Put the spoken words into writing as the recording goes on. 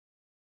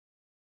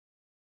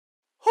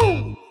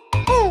Ooh,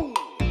 ooh.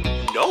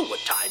 You know what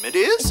time it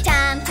is? It's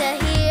time to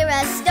hear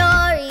a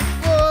story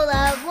full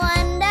of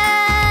wonder.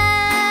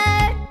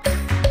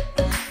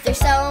 There's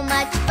so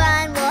much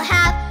fun we'll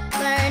have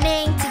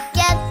learning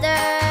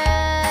together.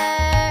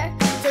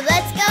 So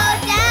let's go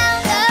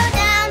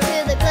down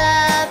to the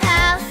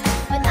clubhouse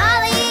with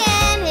Ollie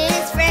and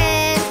his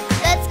friends.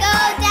 Let's go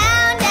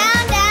down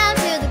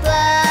to the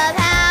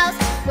clubhouse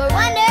where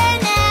wonder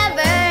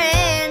never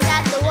ends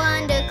at the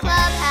Wonder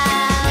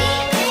Clubhouse.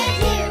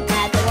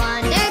 At the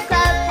Wonder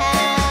Clubhouse.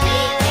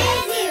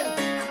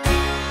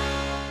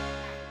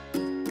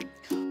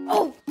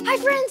 Oh, hi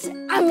friends,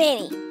 I'm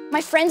Manny.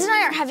 My friends and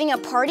I are having a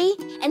party,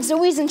 and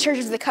Zoe's in charge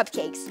of the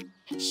cupcakes.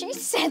 She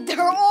said they're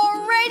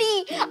all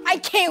ready. I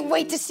can't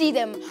wait to see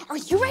them. Are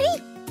you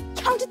ready?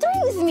 Count to 3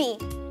 with me.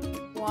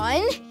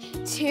 1,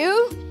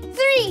 2,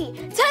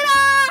 3.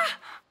 Ta-da!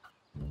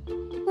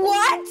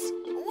 What?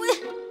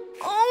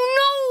 Oh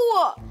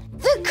no!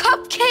 The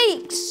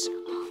cupcakes!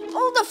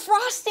 Oh, the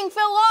frosting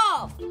fell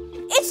off.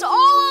 It's all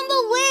on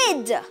the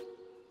lid.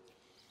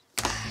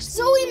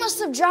 Zoe must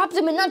have dropped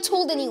them and not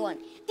told anyone.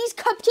 These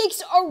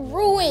cupcakes are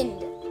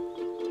ruined.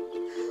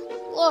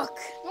 Look,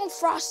 no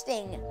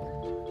frosting.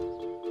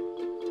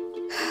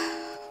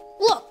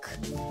 Look,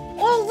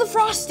 all the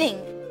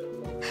frosting.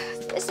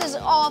 This is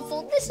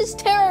awful. This is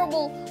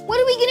terrible. What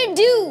are we gonna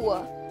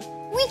do?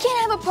 We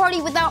can't have a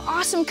party without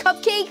awesome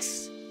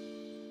cupcakes.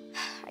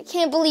 I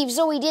can't believe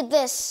Zoe did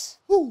this.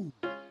 Ooh,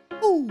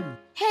 ooh.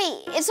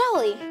 Hey, it's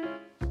Ollie.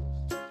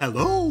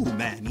 Hello,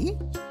 Manny.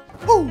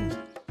 Ooh,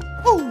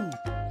 ooh.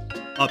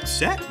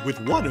 Upset with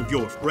one of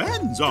your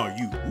friends, are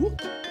you?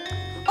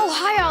 Oh,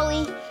 hi,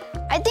 Ollie.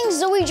 I think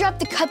Zoe dropped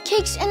the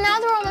cupcakes and now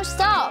they're almost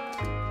up.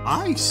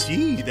 I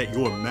see that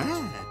you're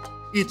mad.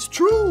 It's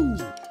true.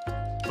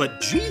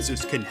 But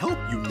Jesus can help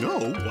you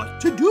know what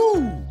to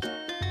do.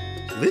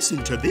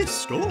 Listen to this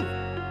story.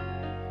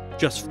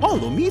 Just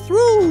follow me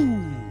through.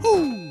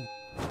 Ooh,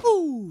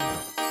 ooh.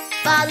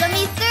 Follow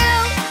me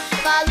through,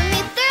 follow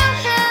me through,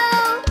 who?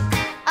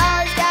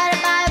 Ollie's got a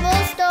Bible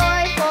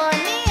story for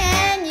me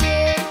and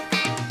you.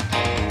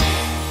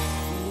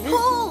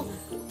 Pull,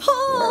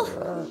 pull,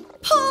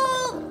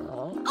 pull.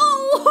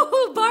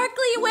 Oh,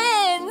 Barkley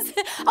wins.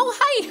 Oh,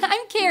 hi,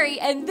 I'm Carrie,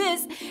 and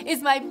this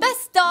is my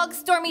best dog,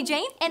 Stormy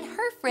Jane, and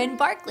her friend,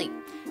 Barkley.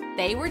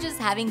 They were just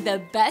having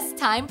the best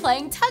time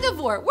playing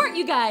tug-of-war, weren't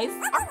you guys?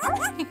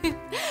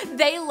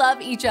 They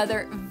love each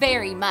other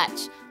very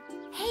much.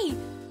 Hey,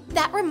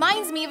 that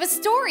reminds me of a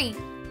story.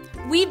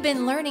 We've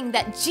been learning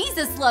that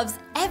Jesus loves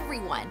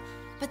everyone,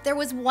 but there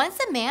was once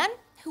a man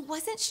who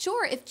wasn't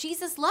sure if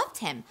Jesus loved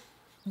him.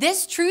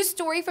 This true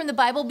story from the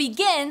Bible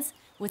begins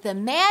with a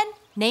man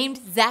named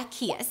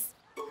Zacchaeus.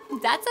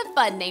 That's a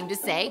fun name to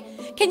say.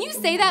 Can you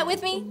say that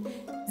with me?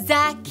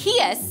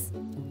 Zacchaeus.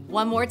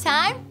 One more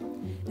time.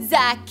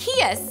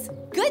 Zacchaeus.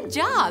 Good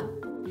job.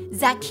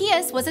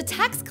 Zacchaeus was a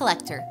tax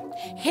collector.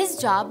 His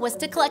job was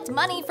to collect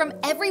money from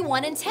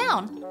everyone in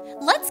town.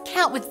 Let's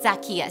count with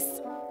Zacchaeus.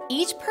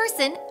 Each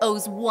person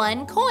owes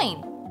 1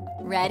 coin.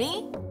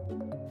 Ready?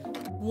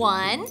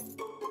 1,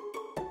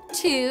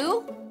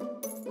 2,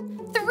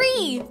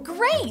 3.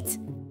 Great.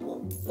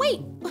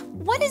 Wait,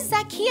 what is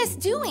Zacchaeus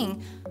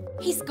doing?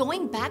 He's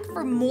going back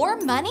for more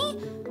money?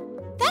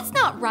 That's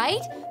not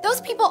right.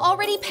 Those people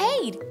already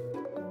paid.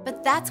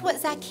 But that's what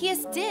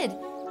Zacchaeus did.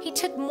 He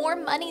took more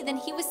money than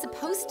he was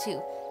supposed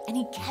to, and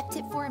he kept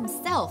it for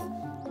himself.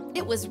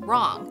 It was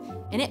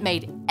wrong, and it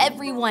made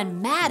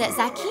everyone mad at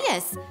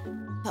Zacchaeus.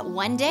 But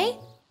one day,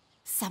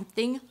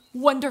 something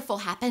wonderful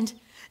happened.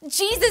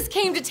 Jesus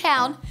came to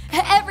town.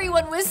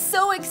 Everyone was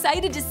so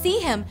excited to see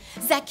him.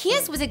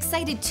 Zacchaeus was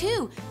excited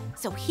too,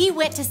 so he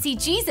went to see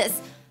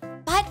Jesus.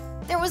 But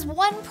there was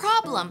one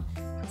problem.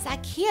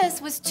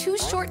 Zacchaeus was too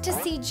short to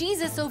see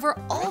Jesus over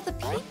all the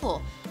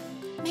people.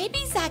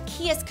 Maybe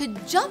Zacchaeus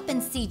could jump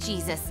and see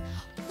Jesus.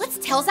 Let's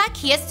tell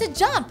Zacchaeus to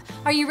jump.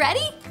 Are you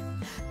ready?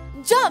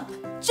 Jump,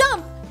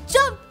 jump,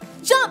 jump,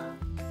 jump.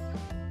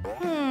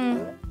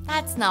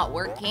 That's not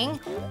working.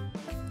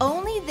 If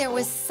only there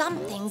was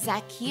something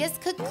Zacchaeus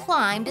could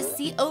climb to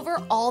see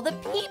over all the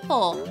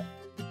people.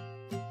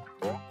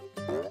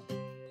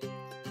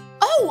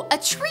 Oh, a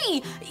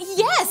tree!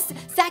 Yes,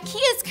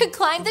 Zacchaeus could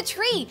climb the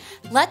tree.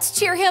 Let's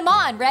cheer him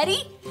on.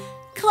 Ready?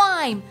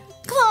 Climb,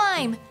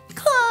 climb,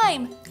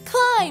 climb,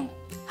 climb.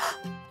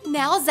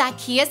 Now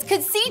Zacchaeus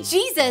could see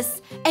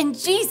Jesus, and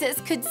Jesus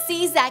could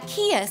see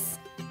Zacchaeus.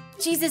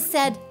 Jesus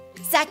said,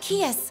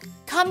 Zacchaeus,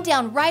 come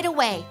down right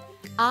away.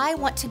 I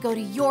want to go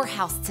to your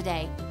house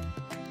today.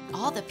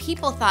 All the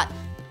people thought,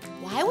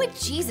 why would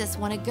Jesus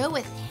want to go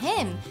with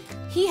him?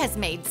 He has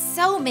made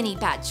so many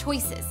bad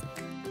choices.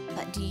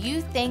 But do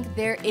you think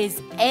there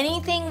is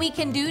anything we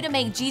can do to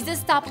make Jesus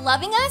stop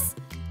loving us?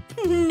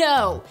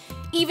 No.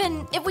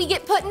 Even if we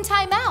get put in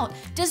timeout,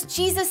 does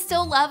Jesus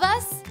still love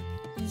us?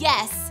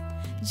 Yes.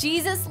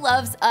 Jesus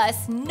loves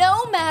us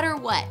no matter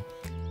what.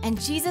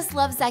 And Jesus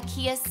loves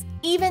Zacchaeus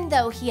even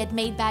though he had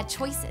made bad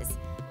choices.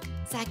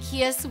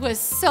 Zacchaeus was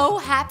so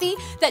happy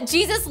that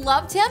Jesus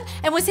loved him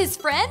and was his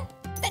friend.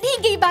 that he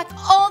gave back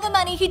all the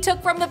money he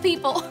took from the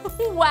people.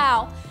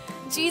 Wow.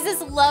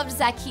 Jesus loved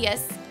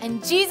Zacchaeus,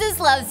 and Jesus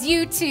loves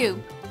you too.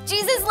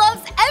 Jesus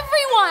loves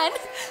everyone.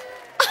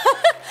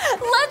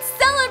 Let's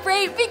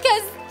celebrate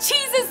because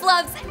Jesus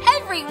loves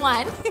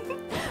everyone.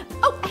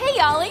 Oh, hey,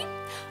 Ollie.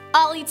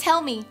 Ollie,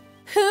 tell me,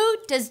 who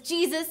does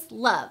Jesus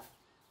love?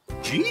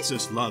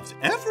 Jesus loves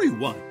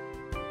everyone.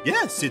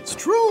 Yes, it's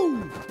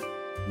true.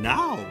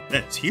 Now,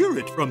 let's hear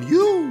it from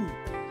you.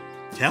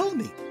 Tell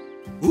me,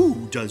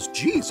 who does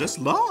Jesus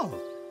love?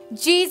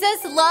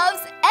 Jesus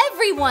loves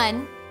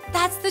everyone.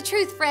 That's the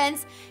truth,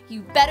 friends.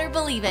 You better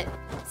believe it.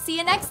 See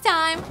you next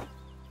time.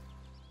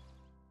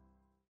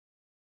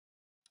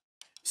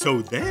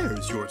 So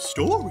there's your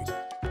story.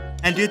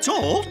 And it's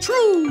all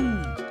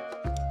true.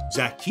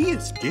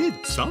 Zacchaeus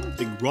did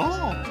something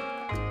wrong.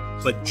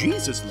 But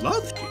Jesus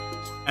loved him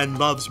and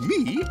loves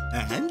me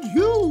and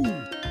you.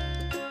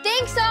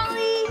 Thanks,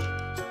 Ollie.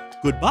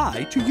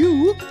 Goodbye to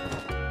you.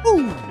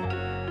 Ooh,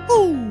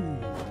 ooh.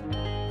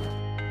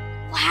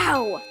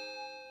 Wow.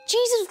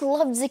 Jesus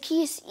loved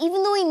Zacchaeus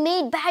even though he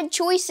made bad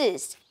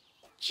choices.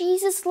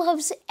 Jesus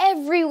loves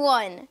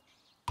everyone.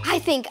 I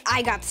think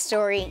I got the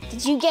story.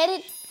 Did you get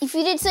it? If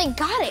you did, say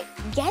got it.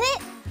 Get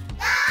it?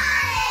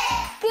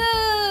 Got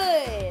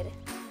it! Good.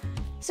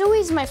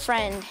 Zoe's my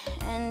friend,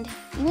 and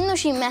even though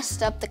she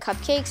messed up the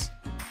cupcakes,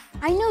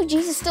 I know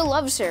Jesus still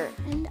loves her,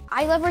 and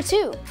I love her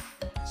too.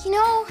 You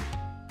know,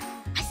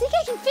 I think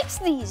I can fix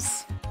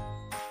these.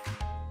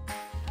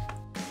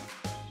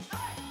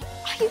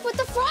 I can put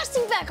the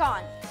frosting back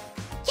on.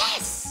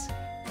 Yes!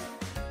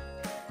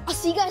 I'll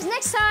see you guys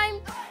next time.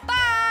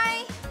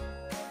 Bye!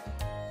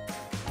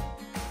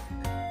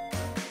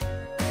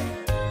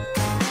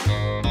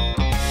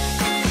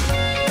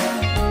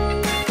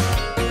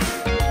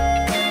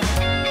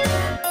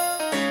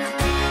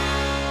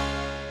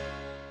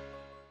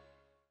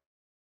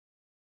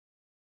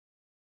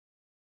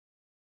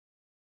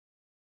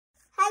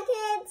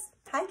 Hi, kids.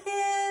 Hi,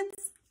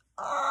 kids.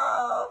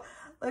 Oh,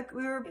 look,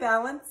 we were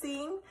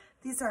balancing.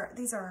 These are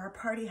our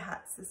party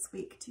hats this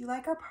week. Do you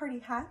like our party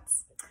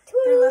hats?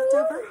 They're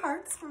leftover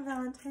hearts from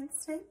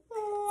Valentine's Day.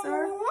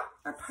 So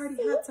our party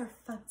hats are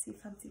fancy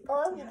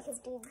party hats.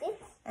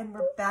 And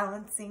we're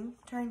balancing,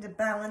 trying to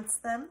balance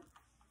them.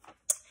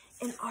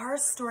 In our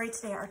story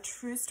today, our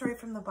true story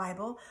from the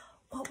Bible,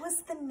 what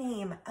was the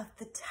name of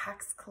the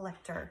tax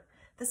collector?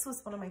 This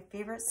was one of my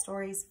favorite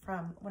stories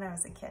from when I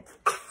was a kid.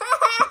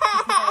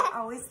 Because I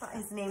always thought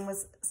his name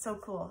was so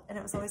cool, and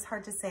it was always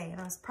hard to say,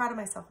 and I was proud of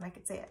myself when I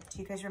could say it. Do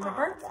you guys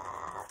remember?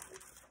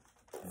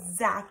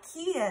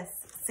 Zacchaeus.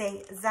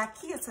 Say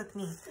Zacchaeus with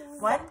me.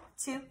 1,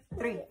 2,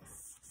 3.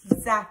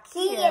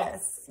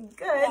 Zacchaeus.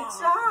 Good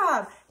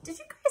job. Did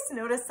you guys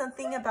notice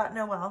something about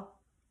Noelle?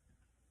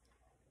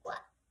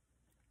 What?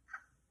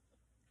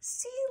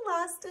 She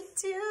lost a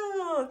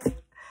tooth.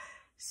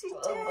 She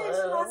did.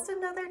 She lost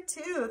another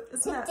tooth.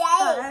 Isn't that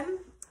fun?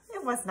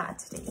 It was not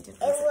today. It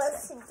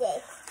was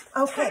today.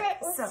 Okay,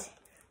 so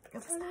it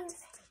was not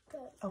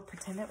today. Oh,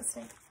 pretend it was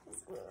today.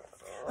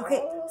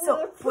 Okay,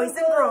 so boys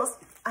and girls,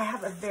 I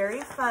have a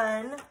very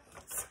fun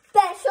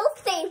Special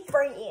thing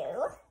for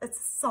you. It's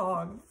a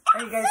song.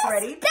 Are you guys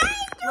ready?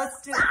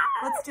 Let's do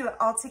it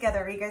all together.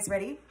 Are you guys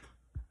ready?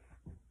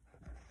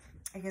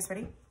 Are you guys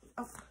ready?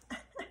 Oh.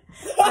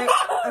 Right,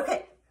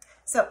 okay.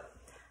 So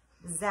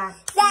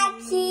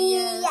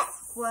Zacchaeus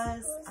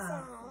was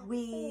a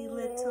wee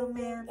little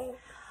man.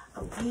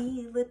 A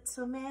wee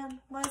little man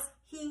was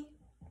he.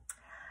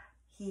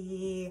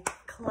 He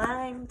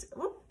climbed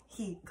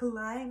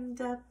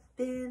up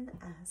in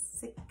a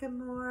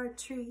sycamore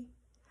tree.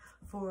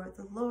 For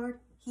the Lord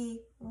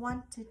he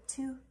wanted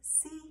to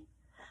see.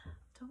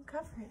 Don't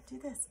cover it. Do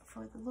this.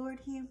 For the Lord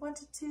he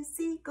wanted to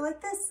see. Go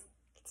like this.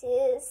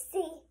 To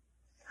see.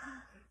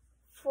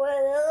 For the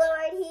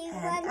Lord he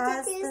and wanted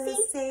as to the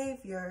see.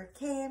 Savior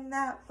came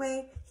that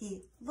way,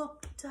 he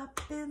looked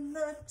up in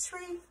the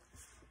tree.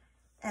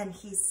 And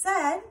he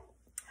said,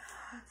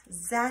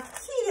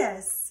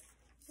 Zacchaeus,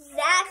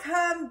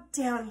 come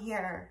down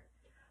here.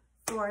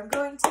 For I'm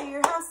going to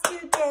your house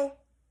today.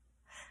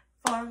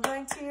 For I'm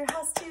going to your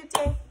house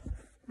today.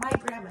 My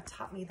grandma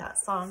taught me that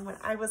song when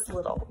I was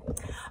little.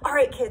 All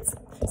right, kids.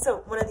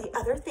 So one of the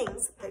other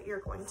things that you're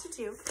going to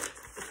do,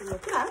 if you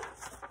look it up,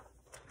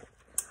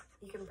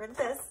 you can print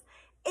this.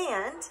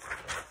 And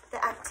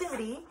the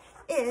activity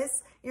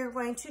is you're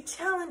going to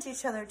challenge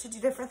each other to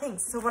do different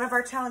things. So one of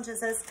our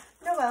challenges is,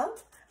 Noelle,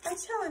 I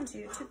challenge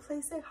you to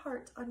place a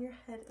heart on your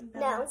head and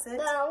balance it.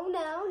 No.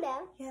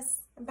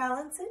 Yes, and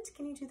balance it.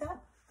 Can you do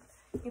that?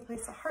 You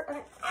place a heart on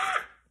it.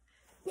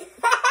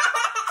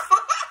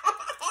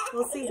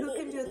 We'll see who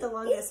can do it the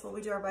longest while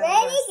we do our Bible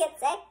Ready, verse. get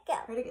set, go.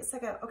 Ready, get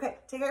set, go. Okay,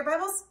 take out your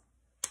Bibles.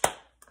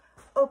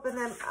 Open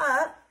them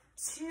up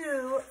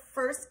to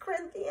 1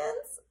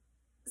 Corinthians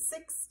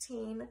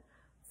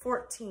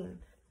 16:14.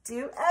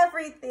 Do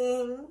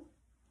everything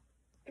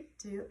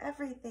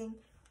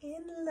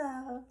in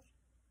love.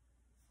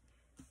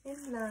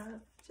 In love,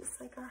 just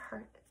like our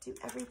heart. Do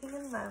everything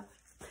in love.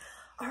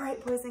 All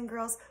right, boys and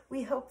girls,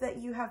 we hope that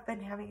you have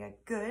been having a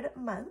good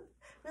month.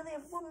 We only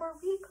have one more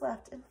week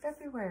left in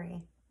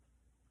February.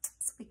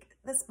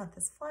 This month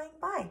is flying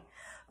by.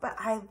 But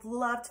I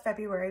loved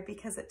February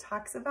because it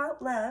talks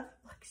about love.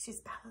 Look, she's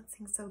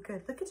balancing so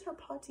good. Look at her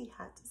party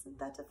hat. Isn't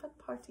that a fun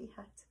party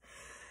hat?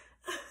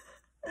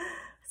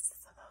 This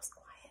is the most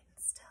quiet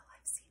and still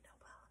I've seen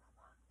Nobel in a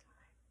long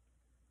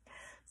time.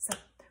 So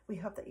we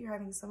hope that you're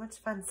having so much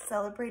fun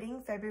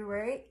celebrating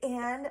February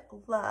and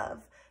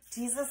love.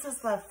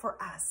 Jesus' love for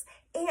us.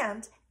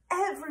 And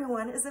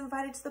everyone is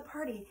invited to the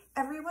party.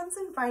 Everyone's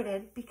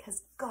invited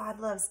because God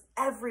loves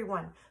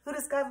everyone. Who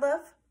does God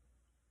love?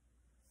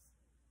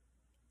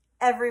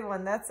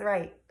 Everyone, that's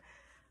right.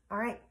 All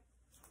right.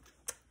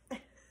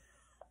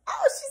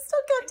 Oh, she still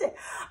got it.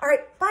 All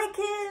right, bye,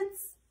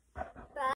 kids.